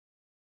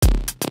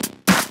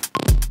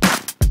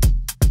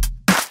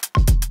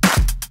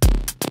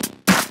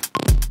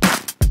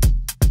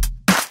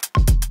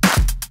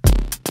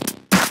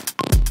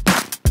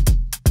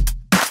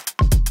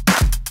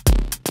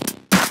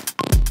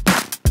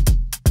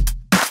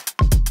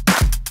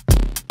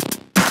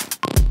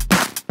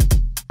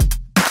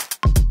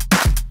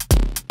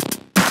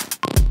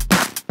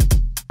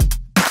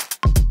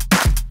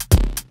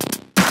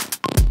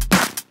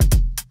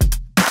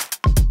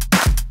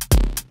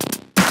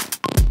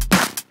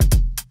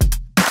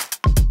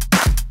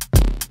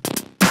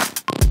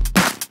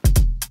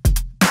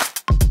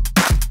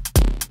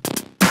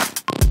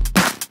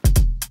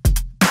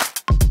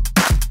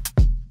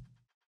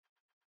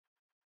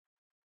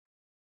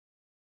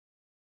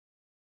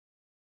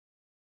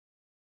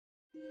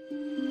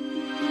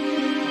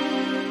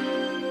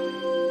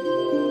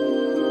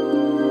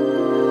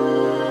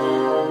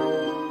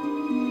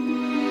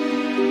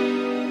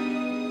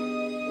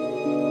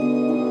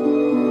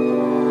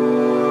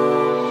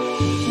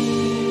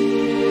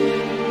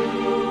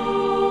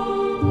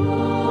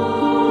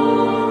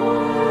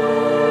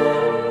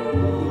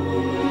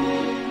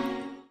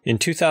In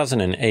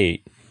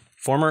 2008,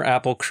 former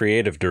Apple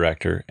creative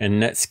director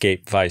and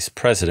Netscape vice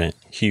president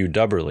Hugh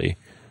Dubberly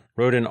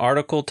wrote an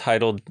article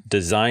titled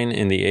Design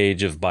in the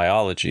Age of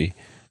Biology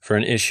for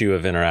an issue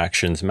of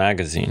Interactions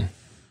magazine.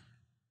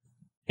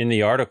 In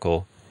the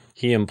article,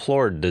 he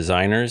implored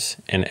designers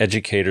and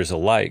educators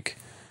alike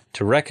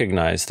to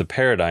recognize the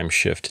paradigm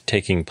shift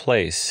taking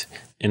place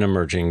in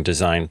emerging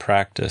design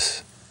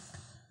practice.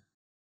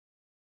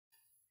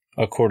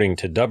 According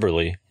to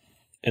Dubberly,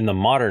 in the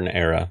modern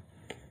era,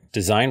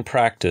 design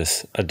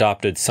practice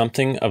adopted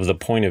something of the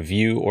point of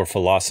view or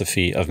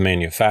philosophy of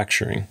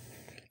manufacturing,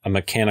 a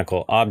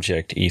mechanical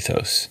object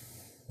ethos.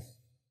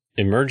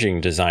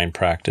 Emerging design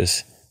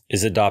practice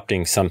is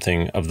adopting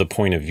something of the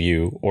point of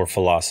view or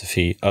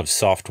philosophy of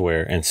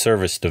software and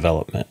service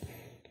development,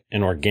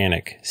 an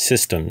organic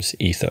systems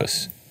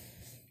ethos.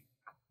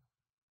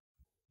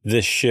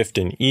 This shift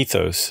in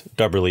ethos,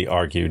 Dubberly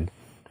argued,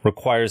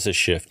 requires a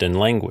shift in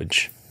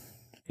language.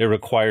 It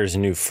requires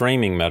new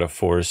framing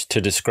metaphors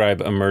to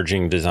describe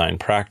emerging design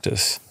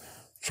practice,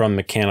 from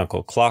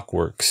mechanical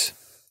clockworks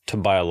to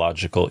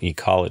biological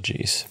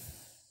ecologies.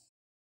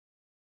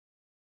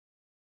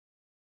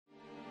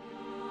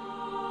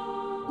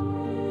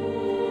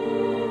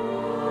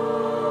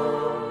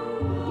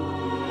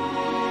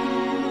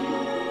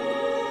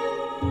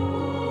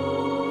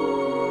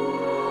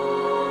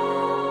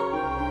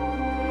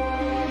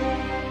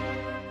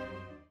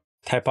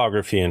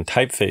 Typography and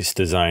typeface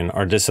design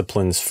are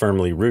disciplines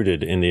firmly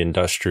rooted in the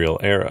industrial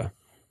era.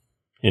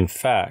 In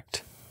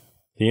fact,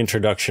 the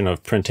introduction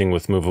of printing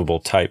with movable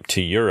type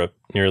to Europe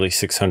nearly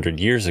 600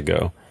 years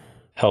ago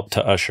helped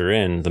to usher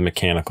in the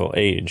mechanical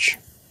age.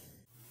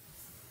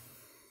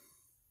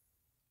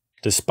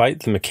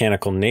 Despite the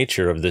mechanical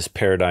nature of this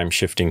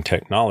paradigm-shifting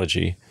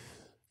technology,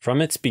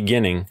 from its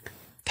beginning,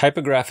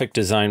 typographic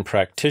design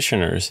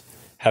practitioners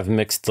have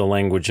mixed the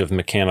language of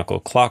mechanical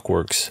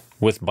clockworks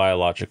with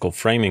biological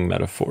framing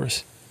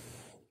metaphors.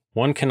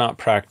 One cannot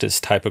practice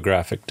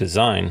typographic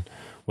design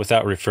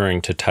without referring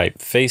to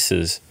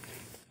typefaces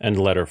and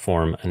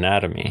letterform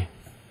anatomy.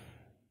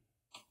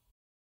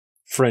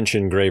 French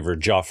engraver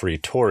Geoffroy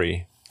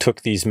Tory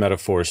took these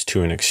metaphors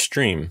to an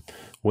extreme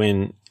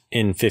when,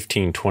 in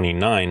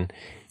 1529,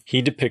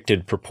 he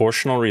depicted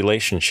proportional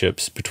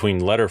relationships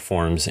between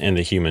letterforms and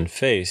the human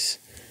face,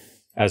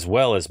 as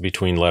well as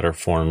between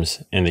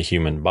letterforms and the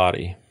human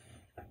body.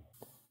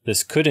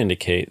 This could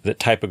indicate that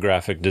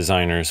typographic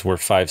designers were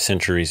 5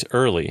 centuries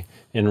early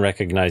in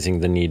recognizing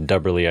the need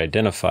Dubberly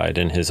identified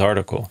in his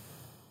article.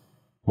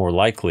 More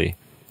likely,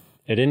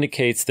 it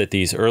indicates that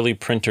these early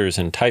printers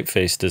and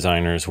typeface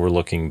designers were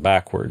looking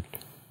backward,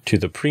 to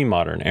the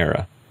pre-modern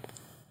era,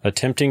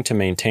 attempting to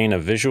maintain a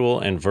visual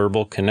and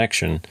verbal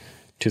connection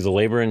to the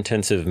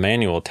labor-intensive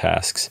manual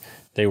tasks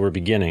they were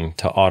beginning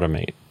to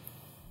automate.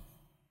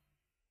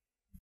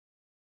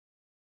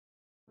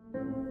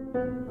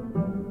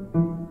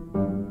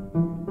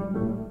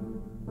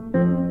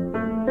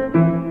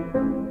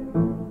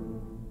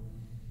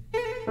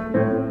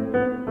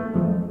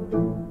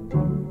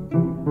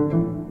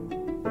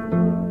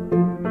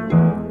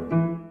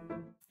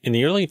 In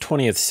the early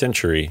 20th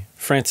century,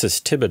 Francis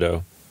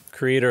Thibodeau,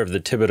 creator of the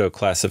Thibodeau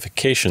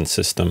classification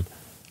system,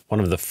 one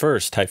of the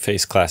first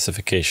typeface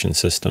classification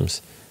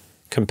systems,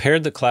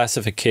 compared the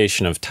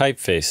classification of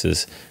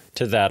typefaces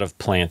to that of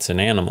plants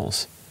and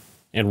animals,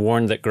 and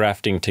warned that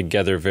grafting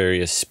together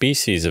various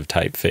species of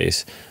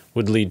typeface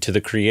would lead to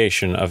the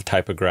creation of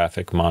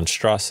typographic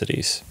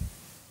monstrosities.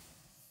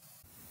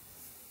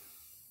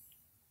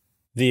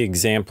 The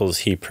examples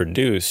he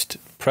produced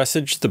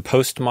presaged the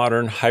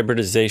postmodern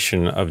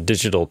hybridization of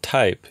digital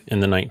type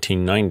in the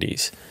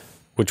 1990s,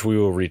 which we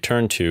will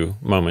return to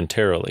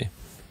momentarily.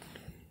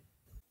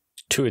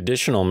 2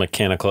 additional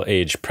mechanical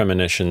age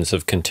premonitions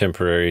of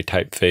contemporary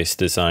typeface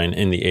design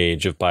in the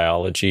age of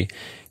biology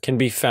can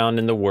be found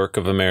in the work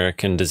of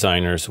American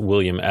designers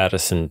William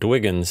Addison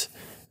Dwiggins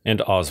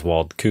and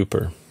Oswald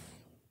Cooper.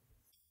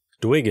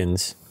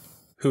 Dwiggins,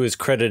 who is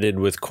credited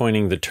with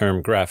coining the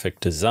term graphic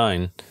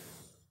design,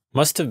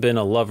 must have been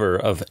a lover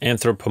of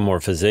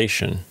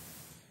anthropomorphization.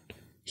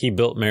 He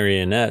built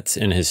marionettes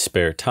in his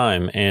spare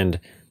time and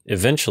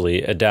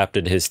eventually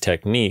adapted his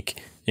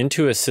technique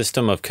into a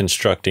system of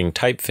constructing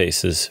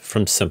typefaces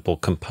from simple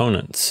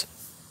components.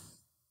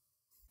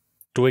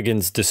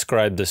 Dwiggins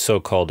described the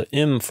so-called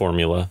M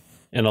formula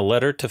in a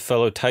letter to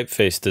fellow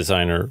typeface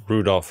designer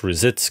Rudolf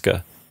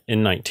Ruzicka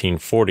in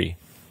 1940.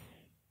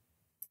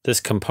 This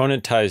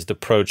componentized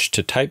approach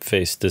to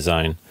typeface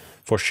design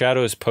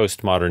foreshadows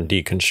postmodern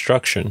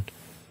deconstruction,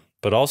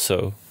 but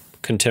also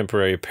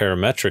contemporary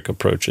parametric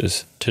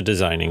approaches to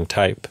designing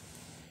type.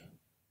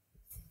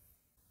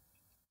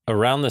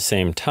 Around the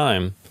same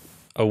time,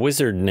 a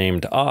wizard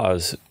named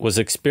Oz was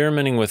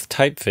experimenting with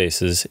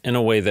typefaces in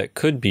a way that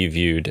could be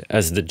viewed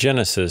as the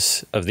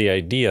genesis of the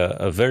idea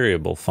of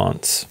variable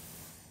fonts.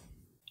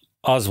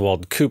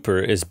 Oswald Cooper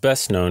is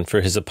best known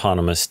for his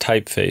eponymous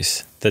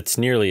typeface that's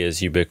nearly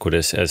as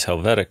ubiquitous as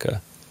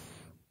Helvetica.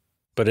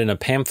 But in a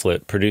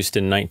pamphlet produced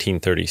in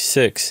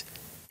 1936,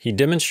 he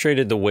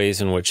demonstrated the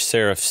ways in which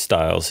serif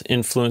styles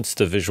influence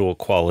the visual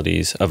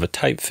qualities of a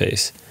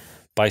typeface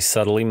by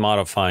subtly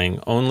modifying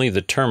only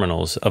the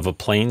terminals of a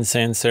plain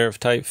sans serif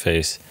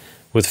typeface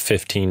with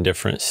 15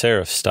 different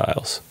serif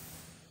styles.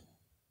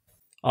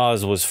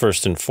 Oz was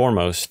first and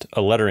foremost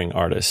a lettering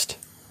artist,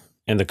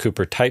 and the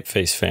Cooper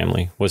typeface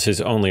family was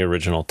his only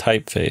original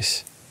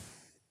typeface.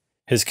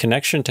 His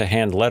connection to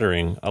hand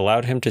lettering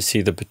allowed him to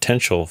see the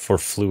potential for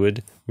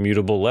fluid,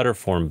 mutable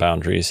letterform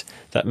boundaries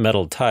that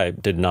metal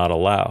type did not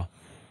allow,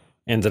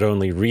 and that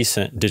only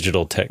recent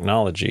digital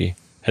technology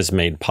has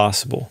made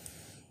possible.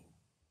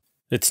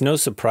 It's no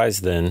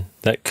surprise, then,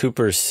 that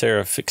Cooper's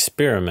serif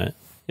experiment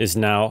is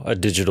now a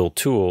digital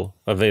tool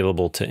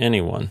available to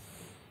anyone.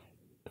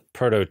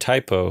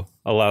 Prototypo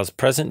allows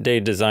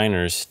present-day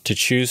designers to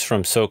choose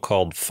from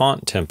so-called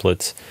font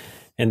templates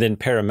and then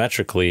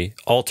parametrically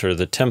alter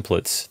the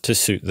templates to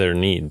suit their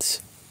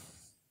needs.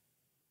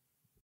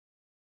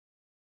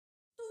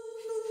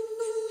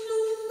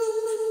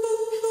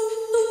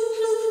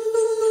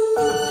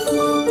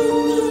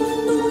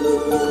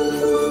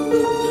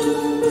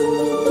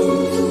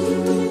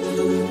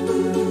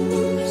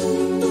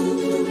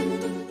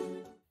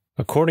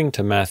 According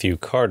to Matthew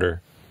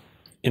Carter,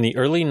 in the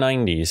early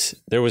 90s,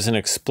 there was an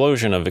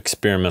explosion of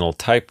experimental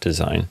type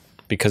design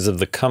because of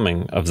the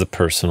coming of the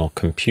personal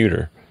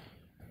computer.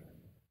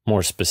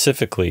 More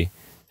specifically,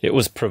 it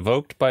was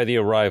provoked by the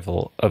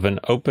arrival of an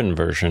open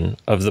version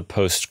of the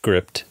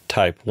PostScript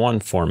Type 1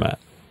 format,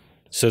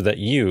 so that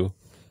you,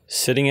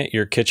 sitting at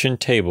your kitchen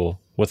table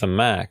with a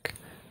Mac,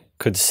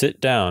 could sit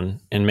down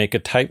and make a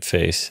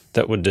typeface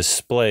that would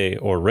display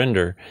or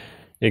render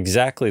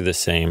exactly the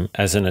same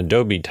as an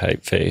Adobe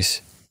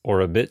typeface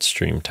or a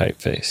Bitstream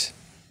typeface.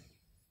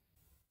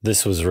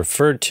 This was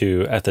referred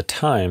to at the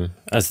time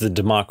as the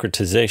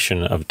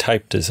democratization of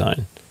type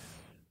design.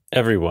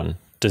 Everyone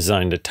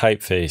designed a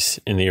typeface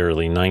in the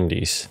early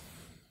 90s.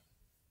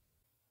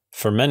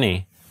 For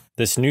many,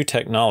 this new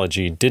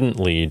technology didn't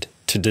lead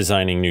to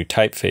designing new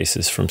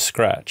typefaces from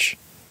scratch.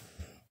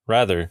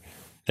 Rather,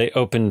 they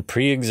opened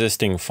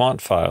pre-existing font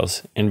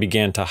files and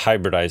began to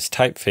hybridize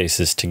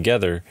typefaces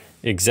together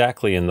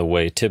exactly in the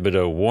way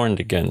Thibodeau warned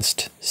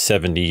against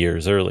 70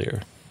 years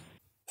earlier.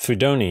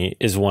 Fudoni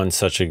is one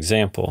such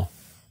example.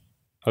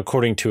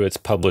 According to its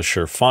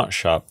publisher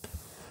FontShop,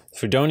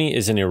 Fudoni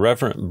is an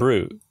irreverent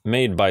brute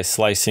made by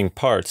slicing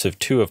parts of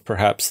two of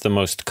perhaps the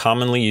most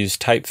commonly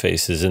used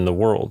typefaces in the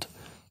world,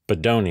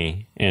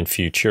 Bodoni and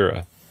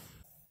Futura.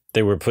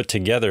 They were put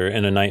together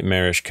in a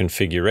nightmarish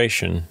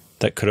configuration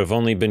that could have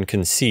only been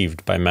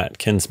conceived by Matt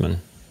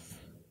Kinsman.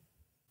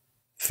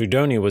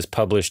 Fudoni was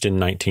published in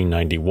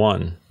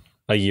 1991,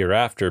 a year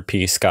after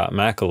P. Scott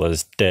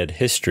Mackala's Dead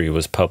History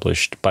was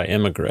published by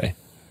Emigre.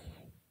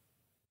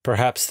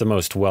 Perhaps the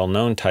most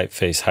well-known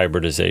typeface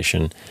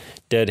hybridization,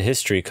 Dead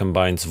History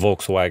combines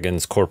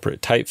Volkswagen's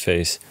corporate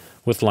typeface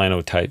with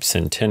Linotype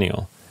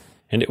Centennial,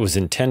 and it was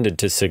intended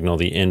to signal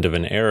the end of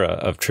an era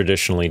of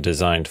traditionally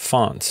designed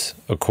fonts,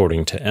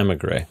 according to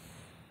Emigre.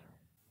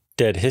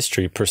 Dead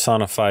History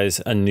personifies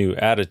a new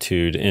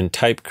attitude in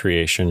type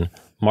creation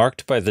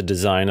marked by the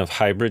design of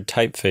hybrid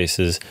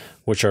typefaces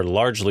which are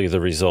largely the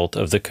result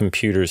of the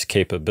computer's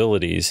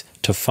capabilities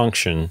to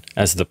function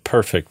as the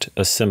perfect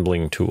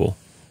assembling tool.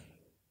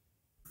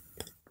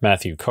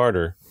 Matthew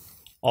Carter,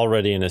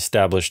 already an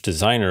established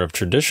designer of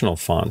traditional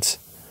fonts,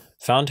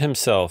 found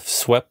himself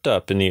swept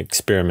up in the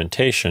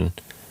experimentation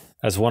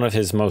as one of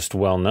his most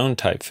well-known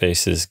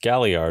typefaces,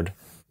 Galliard,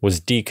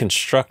 was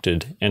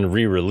deconstructed and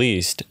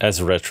re-released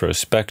as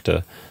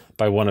Retrospecta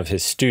by one of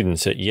his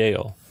students at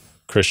Yale,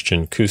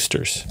 Christian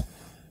Kusters.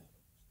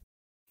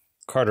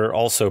 Carter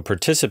also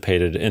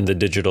participated in the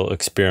digital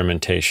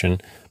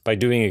experimentation by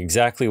doing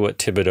exactly what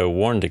Thibodeau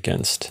warned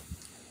against.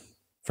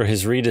 For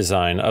his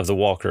redesign of the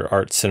Walker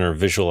Art Center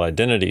visual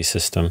identity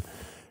system,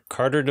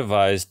 Carter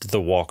devised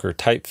the Walker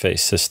typeface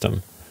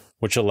system,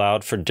 which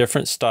allowed for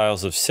different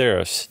styles of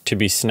serifs to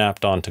be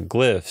snapped onto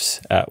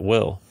glyphs at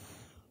will.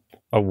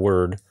 A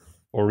word,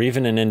 or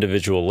even an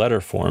individual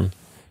letter form,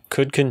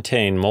 could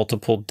contain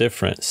multiple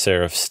different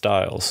serif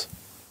styles.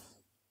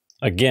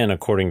 Again,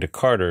 according to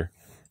Carter,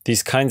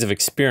 these kinds of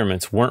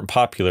experiments weren't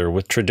popular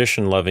with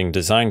tradition-loving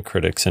design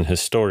critics and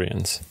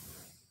historians.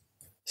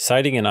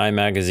 Citing an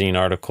iMagazine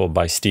article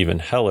by Stephen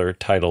Heller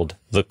titled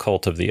The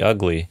Cult of the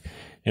Ugly,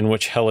 in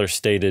which Heller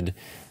stated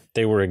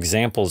they were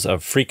examples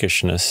of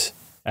freakishness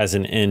as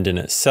an end in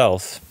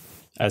itself,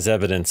 as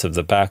evidence of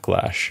the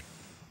backlash.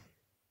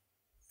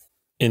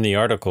 In the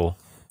article,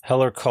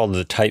 Heller called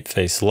the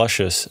typeface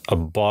luscious a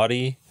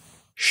bawdy,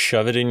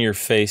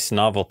 shove-it-in-your-face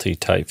novelty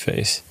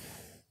typeface,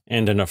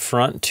 and an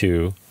affront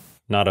to,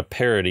 not a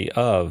parody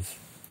of,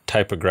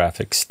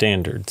 typographic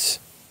standards.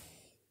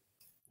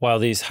 While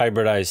these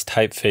hybridized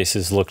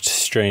typefaces looked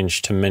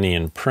strange to many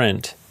in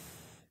print,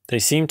 they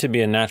seemed to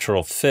be a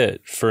natural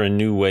fit for a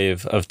new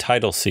wave of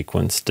title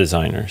sequence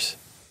designers.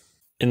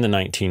 In the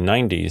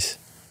 1990s,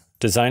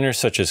 designers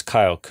such as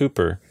Kyle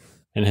Cooper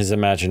in his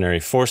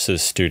Imaginary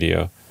Forces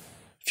studio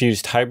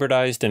fused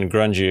hybridized and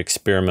grungy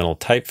experimental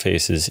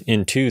typefaces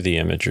into the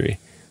imagery,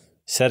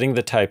 setting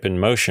the type in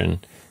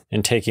motion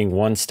and taking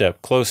one step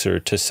closer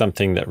to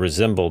something that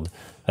resembled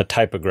a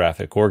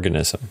typographic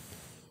organism,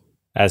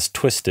 as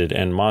twisted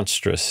and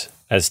monstrous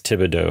as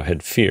Thibodeau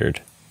had feared.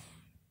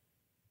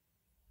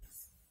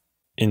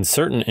 In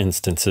certain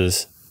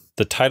instances,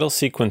 the title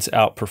sequence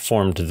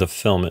outperformed the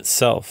film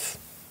itself.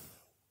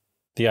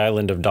 The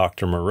Island of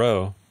Dr.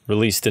 Moreau,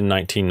 released in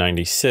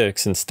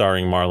 1996 and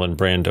starring Marlon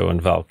Brando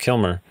and Val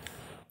Kilmer,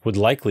 would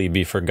likely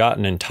be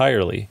forgotten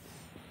entirely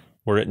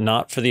were it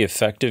not for the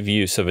effective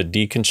use of a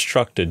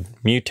deconstructed,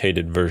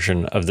 mutated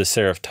version of the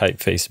serif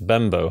typeface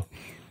Bembo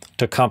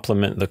to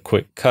complement the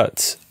quick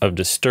cuts of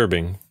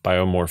disturbing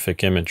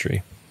biomorphic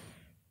imagery.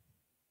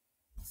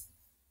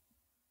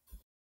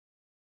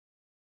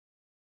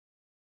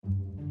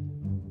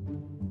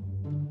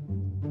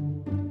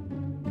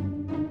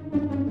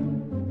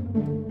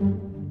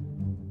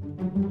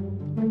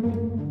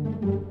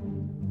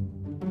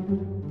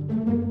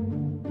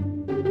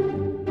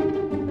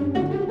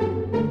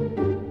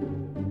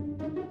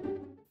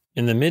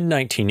 In the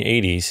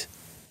mid-1980s,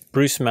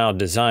 Bruce Mau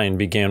Design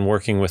began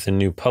working with a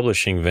new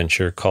publishing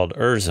venture called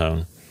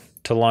Zone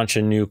to launch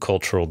a new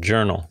cultural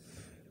journal.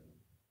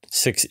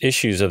 6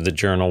 issues of the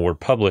journal were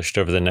published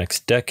over the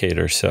next decade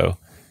or so,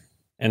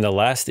 and the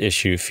last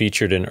issue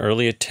featured an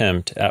early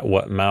attempt at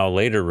what Mau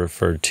later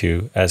referred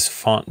to as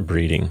font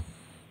breeding.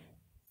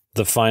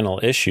 The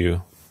final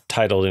issue,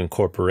 titled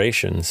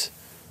Incorporations,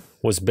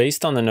 was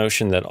based on the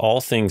notion that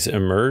all things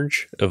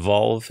emerge,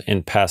 evolve,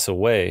 and pass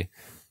away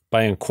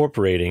by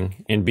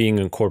incorporating and being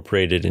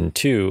incorporated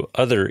into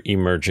other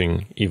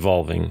emerging,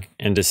 evolving,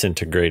 and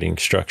disintegrating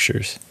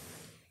structures.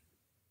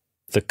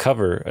 The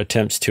cover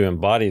attempts to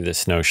embody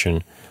this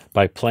notion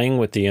by playing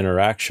with the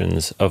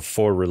interactions of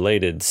 4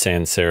 related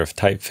sans serif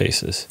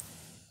typefaces.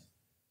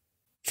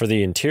 For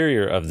the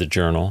interior of the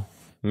journal,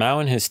 Mau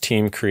and his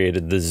team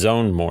created the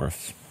zone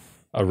morph,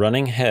 a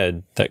running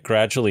head that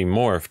gradually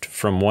morphed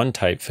from one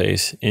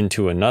typeface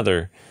into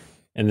another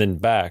and then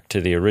back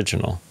to the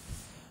original.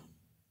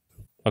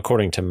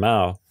 According to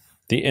Mau,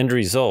 the end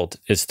result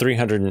is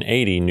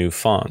 380 new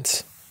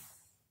fonts.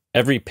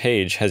 Every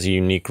page has a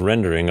unique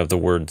rendering of the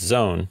word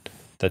zone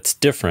that's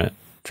different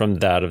from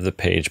that of the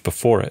page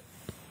before it.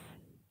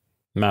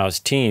 Mau's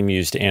team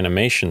used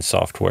animation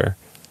software,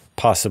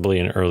 possibly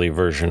an early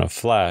version of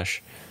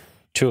Flash,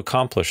 to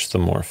accomplish the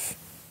morph.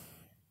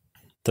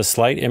 The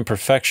slight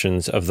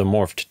imperfections of the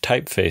morphed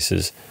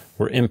typefaces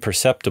were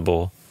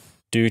imperceptible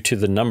due to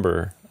the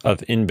number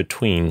of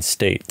in-between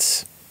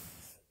states.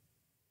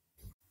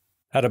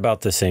 At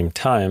about the same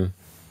time,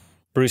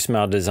 Bruce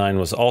Mau Design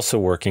was also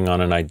working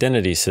on an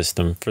identity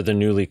system for the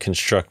newly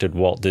constructed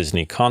Walt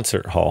Disney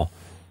Concert Hall,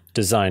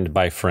 designed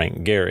by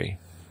Frank Gehry.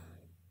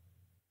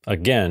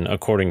 Again,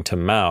 according to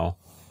Mau,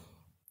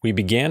 we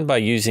began by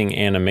using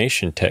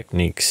animation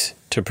techniques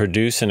to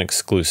produce an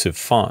exclusive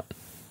font.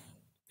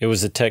 It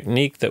was a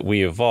technique that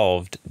we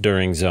evolved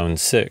during Zone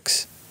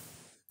 6.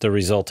 The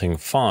resulting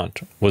font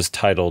was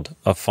titled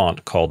a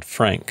font called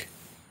Frank.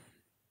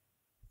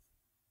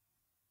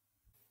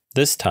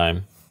 This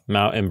time,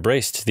 Mau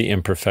embraced the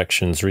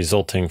imperfections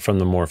resulting from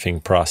the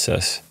morphing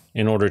process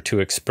in order to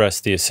express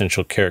the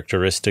essential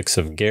characteristics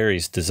of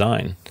Gehry's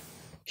design: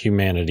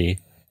 humanity,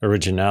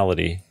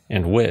 originality,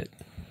 and wit.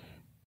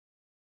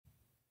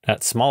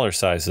 At smaller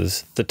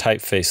sizes, the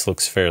typeface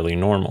looks fairly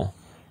normal,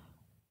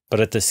 but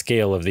at the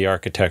scale of the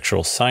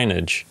architectural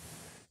signage,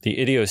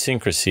 the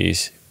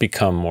idiosyncrasies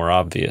become more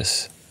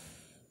obvious.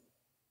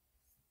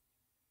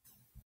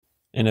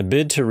 In a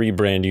bid to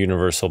rebrand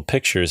Universal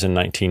Pictures in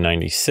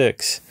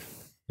 1996,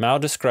 Mau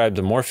described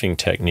the morphing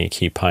technique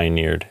he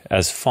pioneered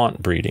as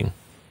font breeding,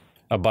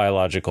 a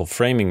biological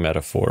framing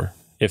metaphor,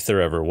 if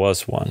there ever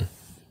was one.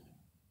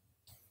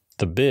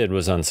 The bid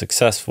was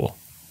unsuccessful,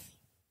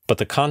 but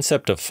the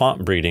concept of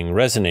font breeding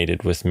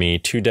resonated with me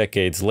 2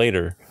 decades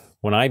later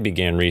when I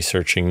began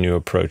researching new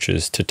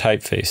approaches to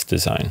typeface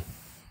design.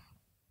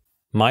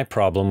 My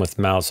problem with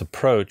Mau's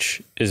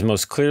approach is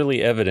most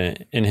clearly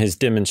evident in his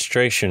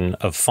demonstration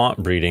of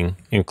font breeding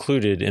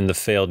included in the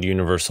failed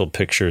Universal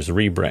Pictures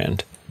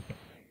rebrand.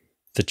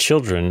 The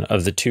children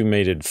of the 2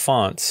 mated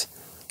fonts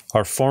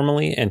are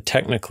formally and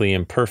technically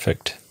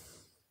imperfect.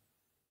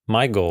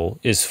 My goal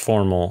is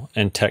formal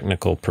and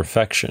technical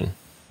perfection.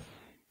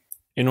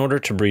 In order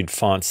to breed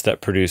fonts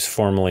that produce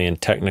formally and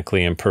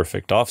technically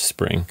imperfect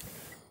offspring,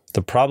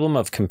 the problem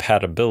of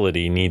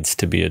compatibility needs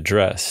to be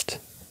addressed.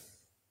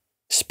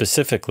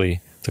 Specifically,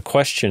 the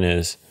question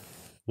is,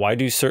 why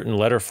do certain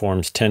letter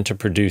forms tend to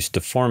produce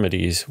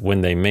deformities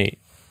when they mate?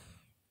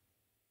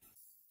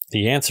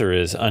 The answer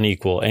is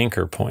unequal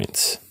anchor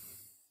points.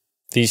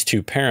 These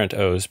 2 parent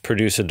O's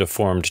produce a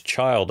deformed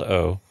child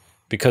O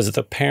because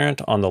the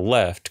parent on the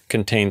left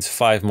contains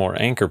 5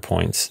 more anchor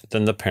points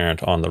than the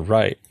parent on the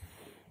right.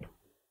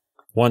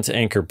 Once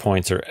anchor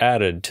points are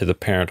added to the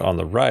parent on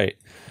the right,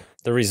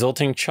 the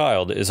resulting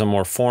child is a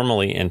more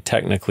formally and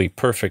technically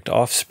perfect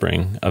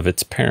offspring of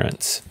its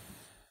parents.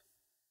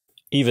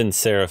 Even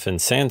serif and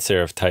sans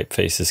serif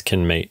typefaces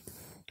can mate,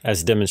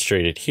 as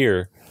demonstrated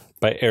here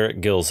by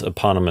Eric Gill's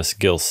eponymous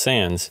Gill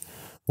Sans,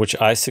 which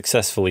I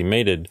successfully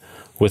mated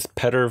with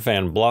Petter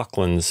van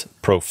Blokland's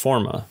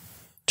Proforma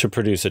to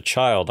produce a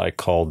child I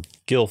called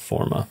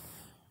Gillforma.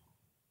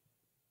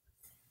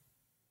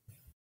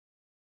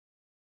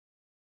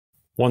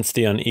 Once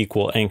the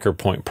unequal anchor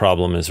point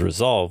problem is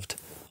resolved,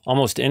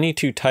 almost any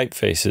two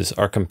typefaces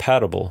are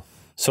compatible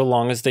so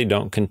long as they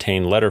don't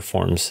contain letter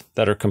forms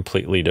that are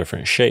completely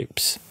different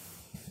shapes.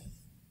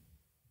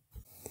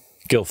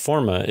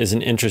 Gillforma is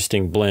an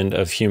interesting blend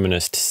of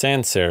humanist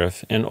sans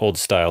serif and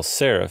old-style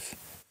serif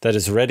that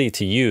is ready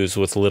to use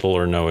with little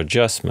or no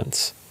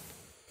adjustments.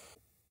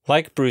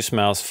 Like Bruce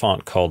Mau's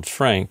font called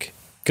Frank,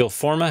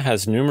 Gillforma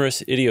has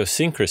numerous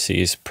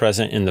idiosyncrasies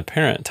present in the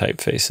parent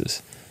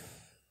typefaces.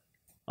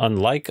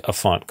 Unlike a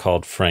font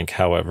called Frank,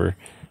 however,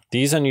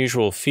 these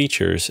unusual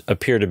features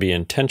appear to be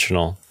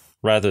intentional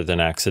rather than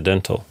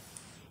accidental.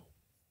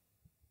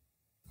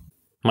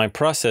 My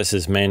process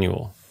is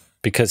manual,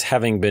 because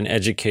having been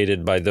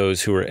educated by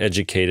those who were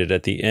educated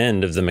at the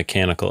end of the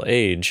mechanical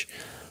age,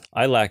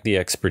 I lack the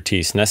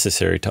expertise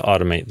necessary to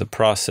automate the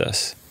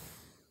process.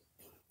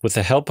 With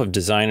the help of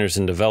designers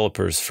and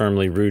developers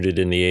firmly rooted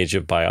in the age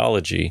of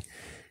biology,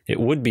 it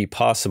would be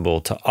possible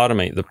to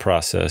automate the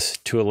process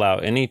to allow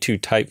any two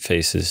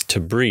typefaces to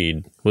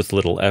breed with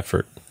little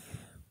effort.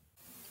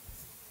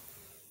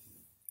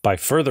 By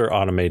further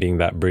automating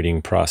that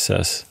breeding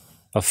process,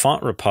 a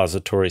font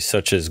repository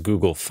such as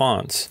Google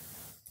Fonts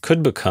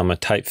could become a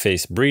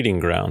typeface breeding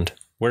ground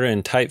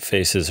wherein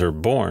typefaces are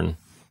born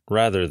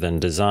rather than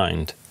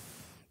designed.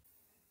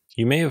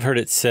 You may have heard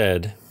it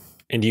said,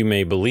 and you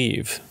may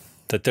believe,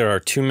 that there are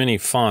too many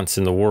fonts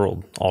in the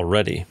world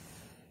already.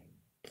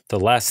 The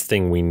last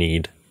thing we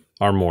need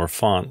are more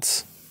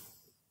fonts.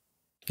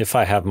 If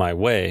I have my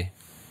way,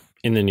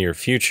 in the near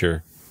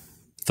future,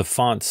 the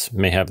fonts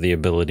may have the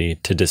ability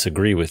to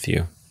disagree with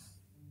you.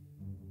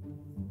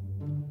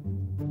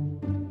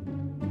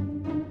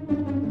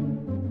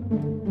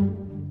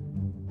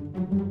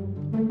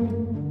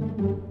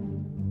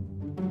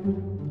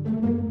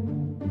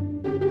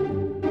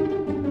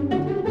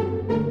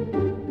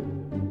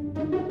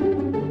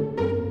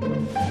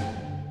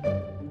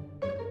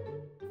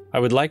 I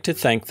would like to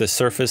thank the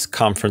Surface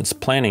Conference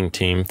planning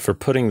team for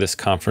putting this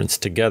conference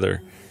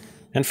together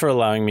and for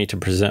allowing me to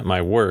present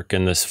my work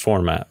in this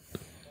format.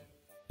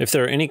 If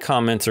there are any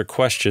comments or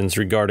questions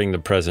regarding the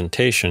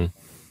presentation,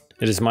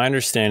 it is my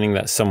understanding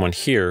that someone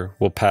here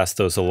will pass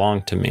those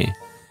along to me.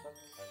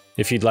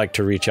 If you'd like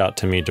to reach out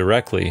to me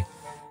directly,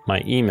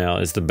 my email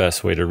is the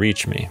best way to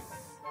reach me.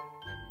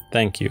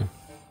 Thank you.